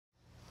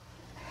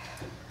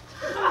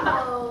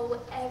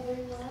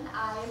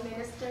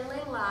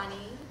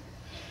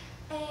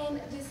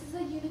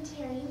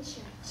Unitarian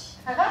Church.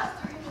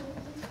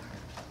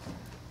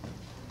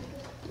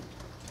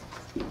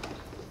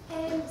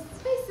 And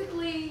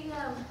basically,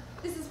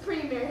 this is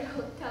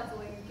premarital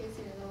counseling, in case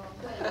you didn't know.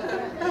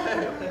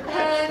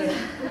 And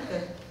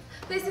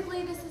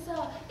basically, this is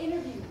an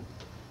interview,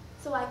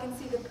 so I can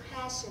see the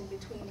passion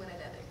between one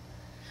another.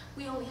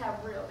 We only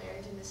have real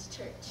marriage in this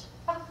church.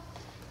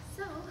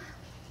 So,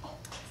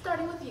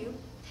 starting with you,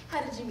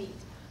 how did you meet?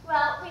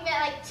 Well, we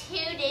met like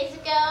 2 days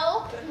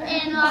ago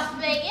in Las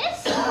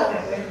Vegas. I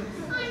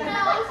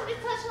know, it's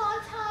been such a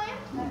long time.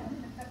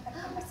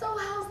 So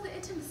how's the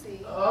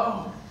intimacy?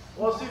 Oh,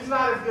 well, she's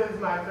not as good as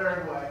my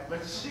third wife,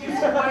 but she's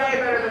way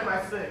better than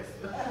my sixth.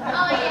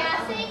 Oh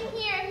yeah, same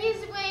here.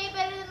 He's way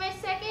better than my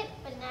second,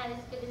 but not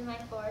as good as my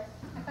fourth.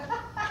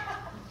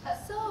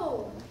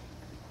 So,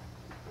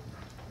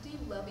 do you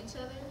love each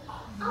other?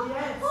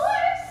 Yes. Of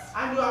course. I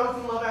knew I was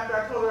in love after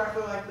I told her I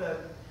feel like the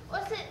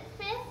Was it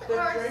fifth fifth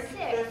or drink.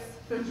 sixth?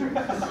 Fifth drink.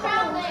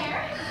 Around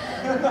there.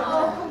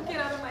 Oh, get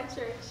out of my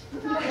church.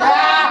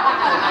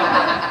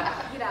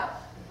 Get out.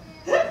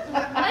 Let's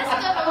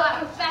go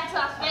back to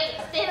Las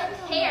Vegas. They don't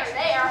care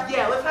there.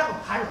 Yeah, let's have a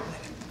pirate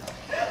wedding.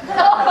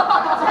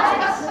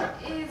 That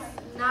is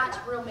not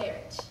real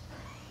marriage.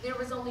 There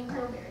was only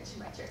real marriage in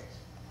my church.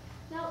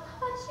 Now, how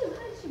about you?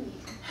 How did you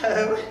meet?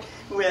 Oh,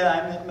 well,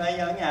 I met my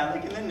young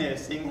Alec in the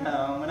nursing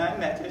home. When I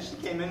met her, she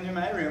came into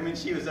my room and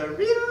she was a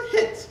real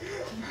hit.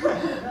 So,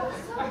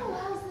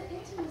 how's the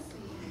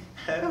intimacy?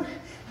 Oh,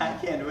 I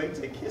can't wait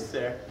to kiss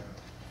her.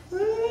 Not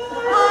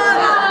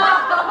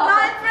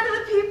in front of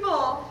the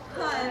people,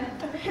 hun.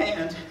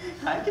 And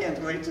I can't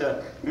wait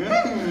to...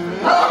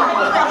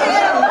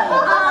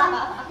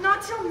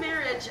 Not till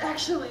marriage,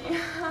 actually.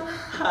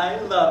 I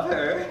love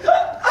her.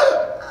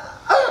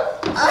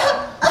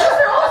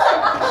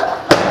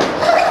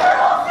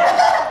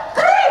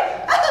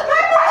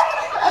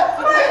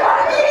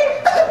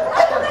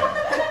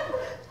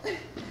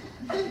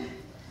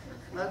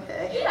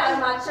 Okay. Get out of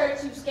my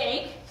church, you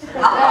skank.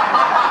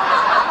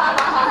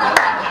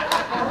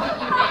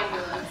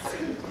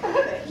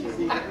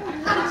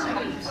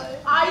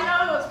 I know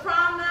it was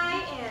prom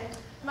night, and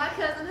my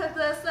cousin hooked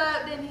us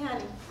up, didn't he,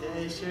 honey?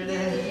 Yeah, sure He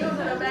did. was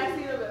in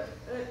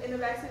the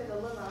backseat of the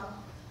limo.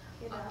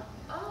 You know.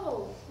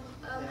 Oh,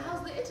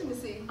 how's the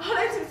intimacy? Oh,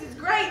 that intimacy's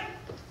great.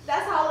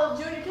 That's how little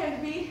Junior came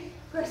to be.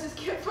 Precious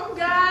gift from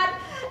God.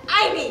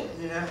 Amy.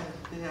 Yeah.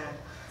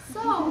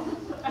 So,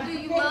 do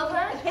you love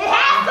her? He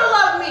has to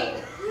love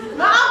me.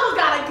 My uncle's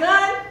got a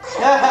gun.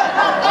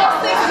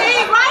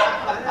 F-16, right?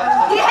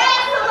 He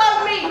has to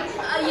love me.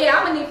 Yeah,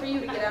 I'm gonna need for you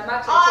to get out of my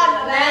church. Oh,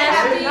 no, that ain't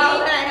Nasty. happening. No,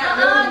 that ain't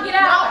happening. Get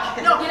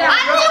out. No, Get out. I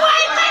knew you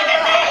ain't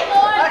leaving me.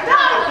 No, I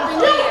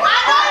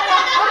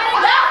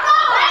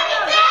know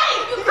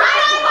anything. You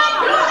crazy.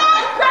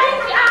 You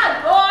crazy.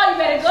 Oh, you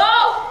better go.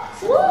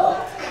 Woo.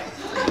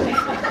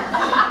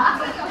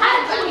 How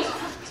did you meet?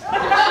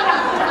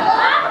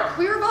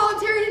 We were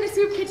volunteering in a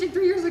soup kitchen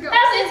 3 years ago.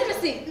 How's the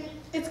intimacy?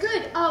 It's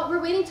good. We're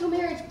waiting till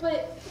marriage,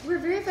 but we're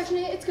very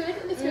affectionate. It's good.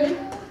 It's good.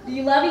 Do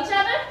you love each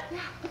other?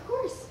 Yeah, of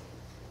course.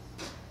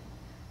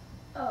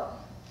 Oh.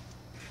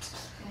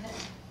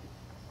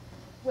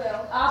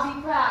 Well, I'll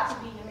be proud to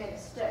be your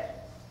minister.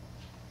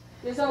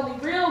 There's only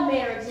real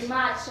marriage in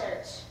my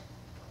church.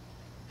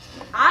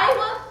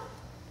 Iowa,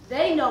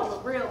 they know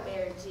what real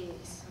marriage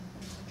is.